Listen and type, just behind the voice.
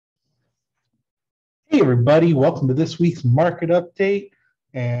everybody, welcome to this week's market update.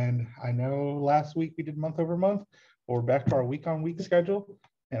 And I know last week we did month over month, but we're back to our week on week schedule,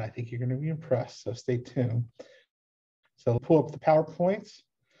 and I think you're going to be impressed, so stay tuned. So pull up the PowerPoints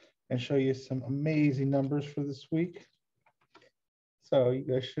and show you some amazing numbers for this week. So you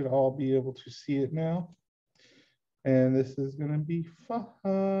guys should all be able to see it now. And this is going to be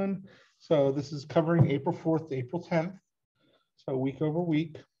fun. So this is covering April 4th to April 10th. So week over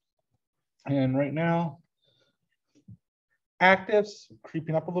week. And right now, actives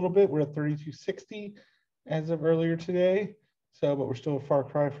creeping up a little bit. We're at 3260 as of earlier today. So, but we're still a far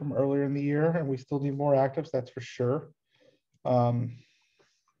cry from earlier in the year, and we still need more actives, that's for sure. Solds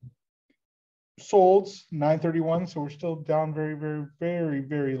 931, so we're still down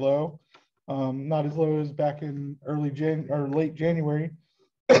very low. Not as low as back in late January.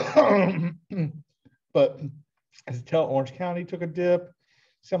 But as you tell, Orange County took a dip.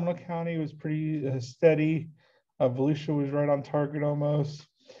 Seminole County was pretty steady. Volusia was right on target almost.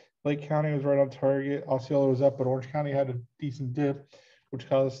 Lake County was right on target. Osceola was up, but Orange County had a decent dip, which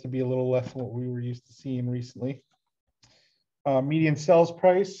caused us to be a little less than what we were used to seeing recently. Median sales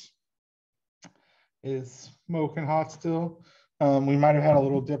price is smoking hot still. We might have had a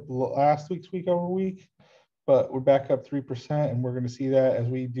little dip last week's week over week, but we're back up 3%, and we're going to see that as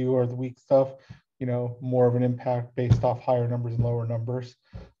we do our week stuff. You know, more of an impact based off higher numbers and lower numbers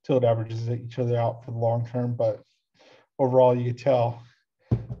till it averages each other out for the long term. But overall, you can tell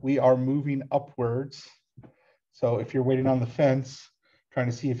we are moving upwards. So if you're waiting on the fence, trying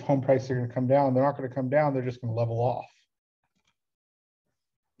to see if home prices are going to come down, they're not going to come down. They're just going to level off.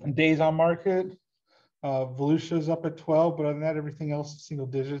 And days on market, Volusia is up at 12, but other than that, everything else is single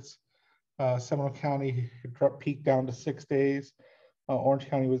digits. Seminole County peaked down to 6 days. Orange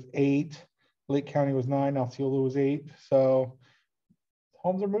County was 8. Lake County was 9, Osceola was 8. So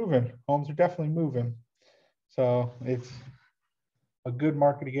homes are moving. Homes are definitely moving. So it's a good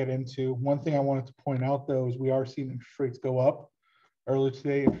market to get into. One thing I wanted to point out, though, is we are seeing interest rates go up. Earlier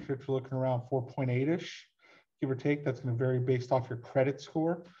today, interest rates are looking around 4.8-ish, give or take. That's going to vary based off your credit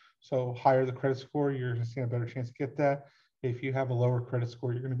score. So higher the credit score, you're going to stand a better chance to get that. If you have a lower credit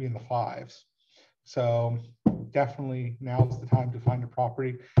score, you're going to be in the 5s. So definitely now is the time to find a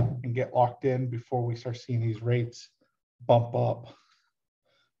property and get locked in before we start seeing these rates bump up.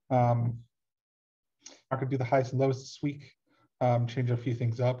 I'm not going to do the highs and lows this week. Change a few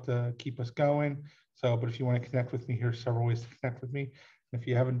things up to keep us going. So, but if you want to connect with me, here's several ways to connect with me. And if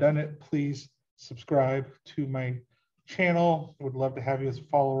you haven't done it, please subscribe to my channel. I would love to have you as a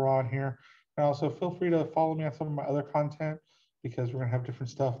follower on here. And also feel free to follow me on some of my other content, because we're going to have different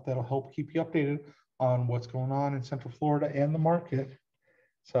stuff that'll help keep you updated on what's going on in Central Florida and the market.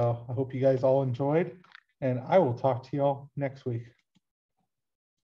 So I hope you guys all enjoyed, and I will talk to y'all next week.